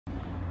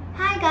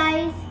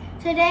guys,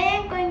 today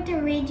I'm going to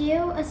read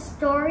you a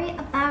story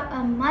about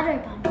a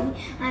mother bunny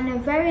and a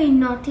very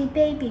naughty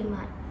baby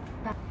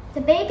bunny.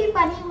 The baby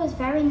bunny was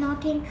very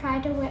naughty and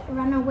tried to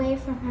run away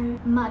from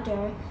her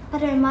mother,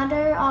 but her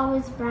mother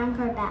always brought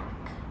her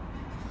back.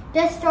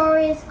 This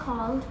story is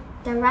called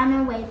The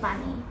Runaway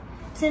Bunny.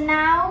 So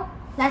now,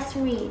 let's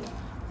read.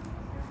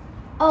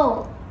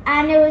 Oh,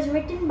 and it was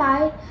written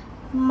by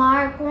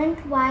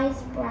Margaret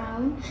Wise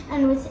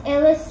and was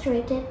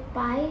illustrated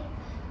by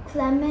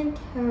Clement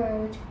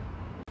Hurd.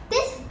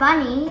 This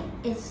bunny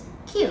is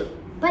cute,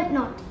 but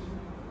naughty.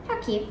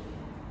 How cute.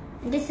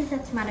 And this is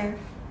its mother.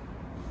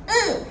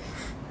 Ooh!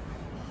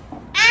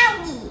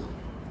 Owie!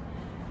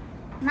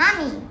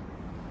 Mommy!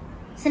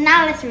 So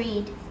now let's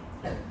read.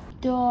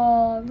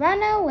 The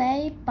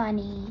Runaway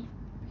Bunny.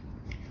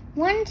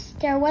 Once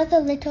there was a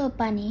little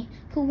bunny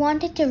who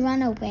wanted to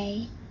run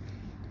away.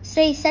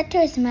 So he said to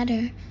his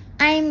mother,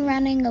 "I'm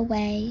running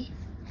away."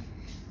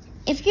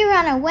 "If you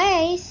run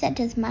away," said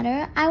his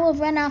mother, "I will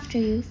run after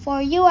you,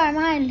 for you are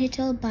my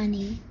little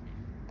bunny."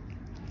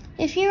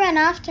 "If you run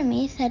after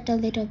me," said the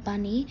little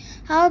bunny,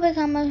 "I will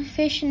become a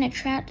fish in a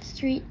trout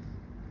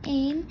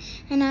stream,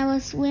 and I will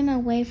swim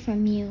away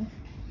from you."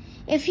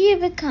 "If you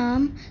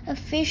become a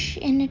fish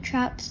in a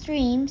trout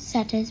stream,"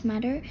 said his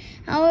mother,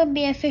 "I will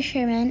be a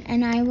fisherman,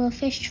 and I will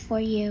fish for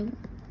you."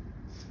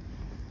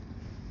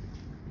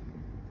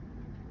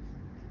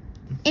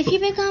 "If you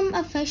become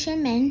a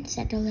fisherman,"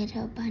 said the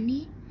little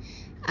bunny,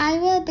 "I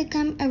will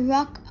become a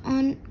rock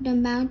on the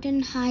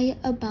mountain high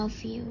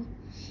above you."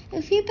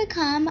 "If you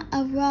become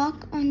a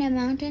rock on the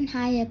mountain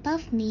high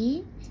above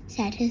me,"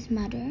 said his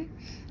mother,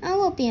 "I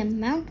will be a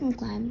mountain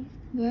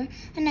climber,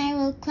 and I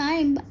will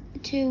climb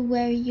to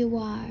where you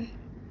are."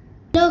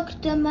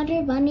 Look, the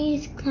mother bunny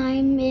is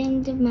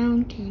climbing the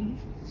mountain.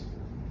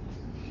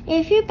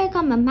 "If you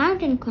become a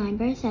mountain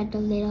climber," said the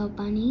little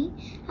bunny,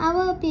 "I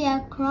will be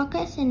a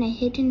crocus in a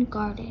hidden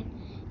garden."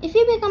 "If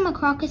you become a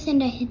crocus in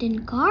the hidden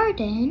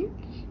garden,"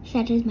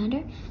 said his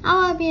mother, "I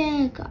will be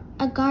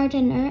a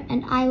gardener,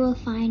 and I will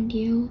find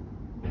you."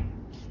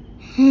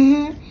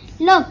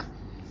 Look,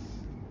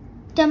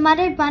 the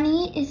mother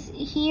bunny is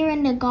here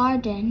in the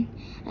garden,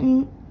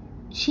 and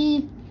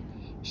she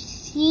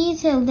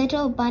sees a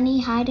little bunny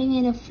hiding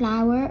in a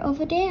flower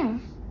over there.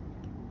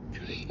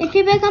 "If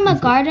you become a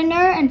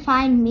gardener and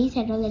find me,"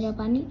 said the little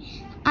bunny,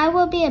 "I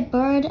will be a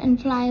bird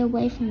and fly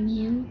away from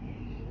you."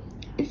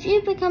 "If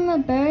you become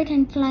a bird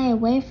and fly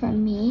away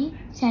from me,"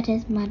 said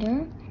his mother,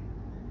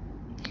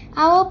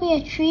 "I will be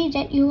a tree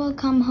that you will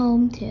come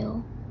home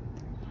to."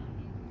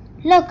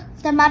 Look,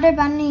 the mother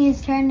bunny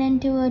is turned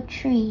into a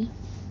tree,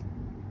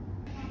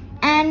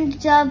 and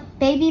the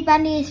baby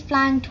bunny is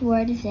flying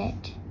towards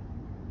it.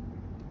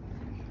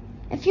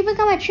 "If you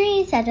become a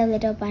tree," said the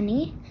little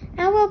bunny,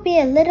 "I will be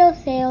a little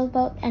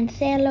sailboat and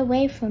sail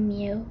away from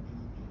you."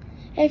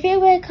 "If you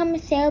become a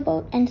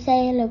sailboat and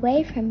sail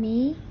away from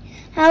me,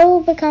 I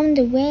will become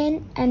the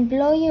wind and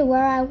blow you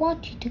where I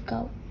want you to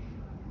go."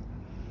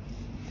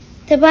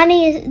 The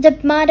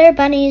mother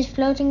bunny is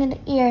floating in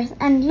the ears,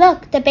 and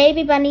look, the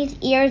baby bunny's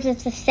ears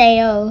is a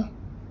sail.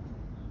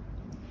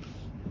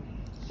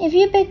 "If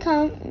you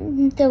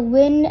become the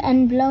wind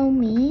and blow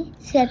me,"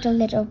 said the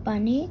little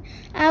bunny,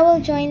 "I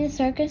will join the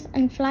circus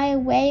and fly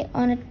away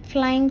on a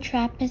flying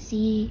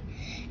trapeze."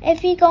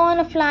 "If you go on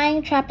a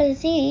flying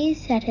trapeze,"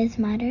 said his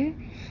mother,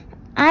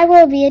 "I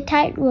will be a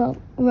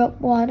tightrope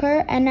walker,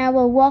 and I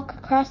will walk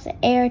across the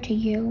air to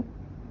you."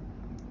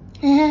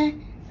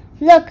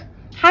 Look,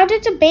 how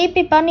did the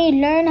baby bunny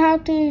learn how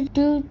to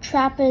do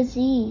trapeze?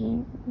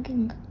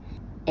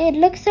 It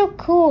looks so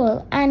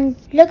cool, and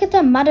look at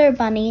the mother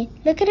bunny.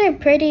 Look at her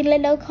pretty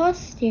little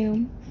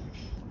costume.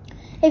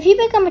 "If you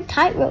become a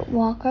tightrope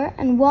walker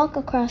and walk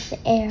across the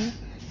air,"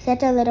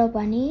 said the little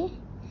bunny,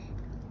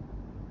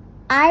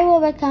 "I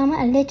will become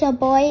a little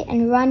boy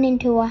and run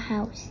into a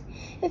house."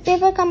 "If you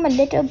become a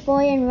little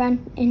boy and run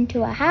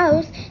into a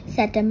house,"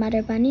 said the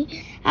mother bunny,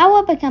 "I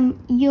will become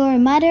your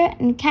mother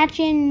and catch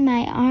you in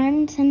my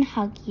arms and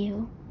hug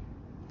you."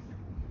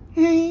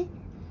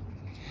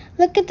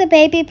 Look at the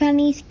baby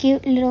bunny's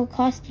cute little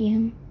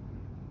costume.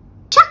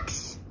 "Shucks,"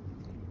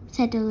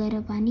 said the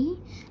little bunny,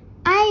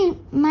 "I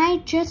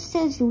might just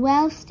as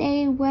well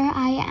stay where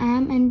I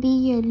am and be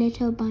your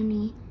little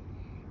bunny."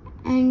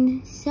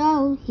 And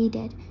so he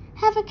did.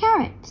 "Have a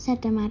carrot,"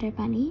 said the mother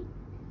bunny.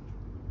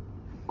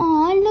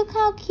 "Aw, look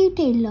how cute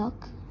they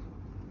look."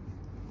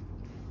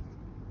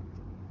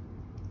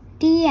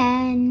 The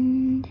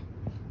end.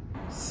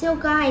 So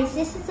guys,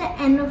 this is the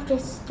end of the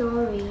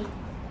story.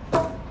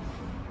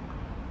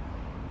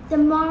 The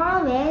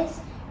moral is,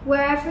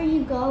 wherever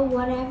you go,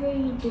 whatever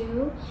you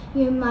do,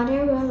 your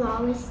mother will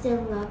always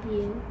still love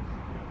you.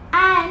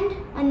 And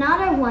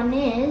another one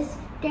is,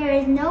 there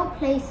is no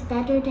place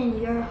better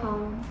than your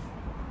home.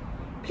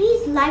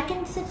 Please like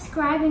and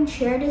subscribe and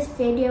share this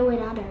video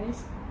with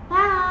others.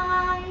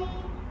 Bye!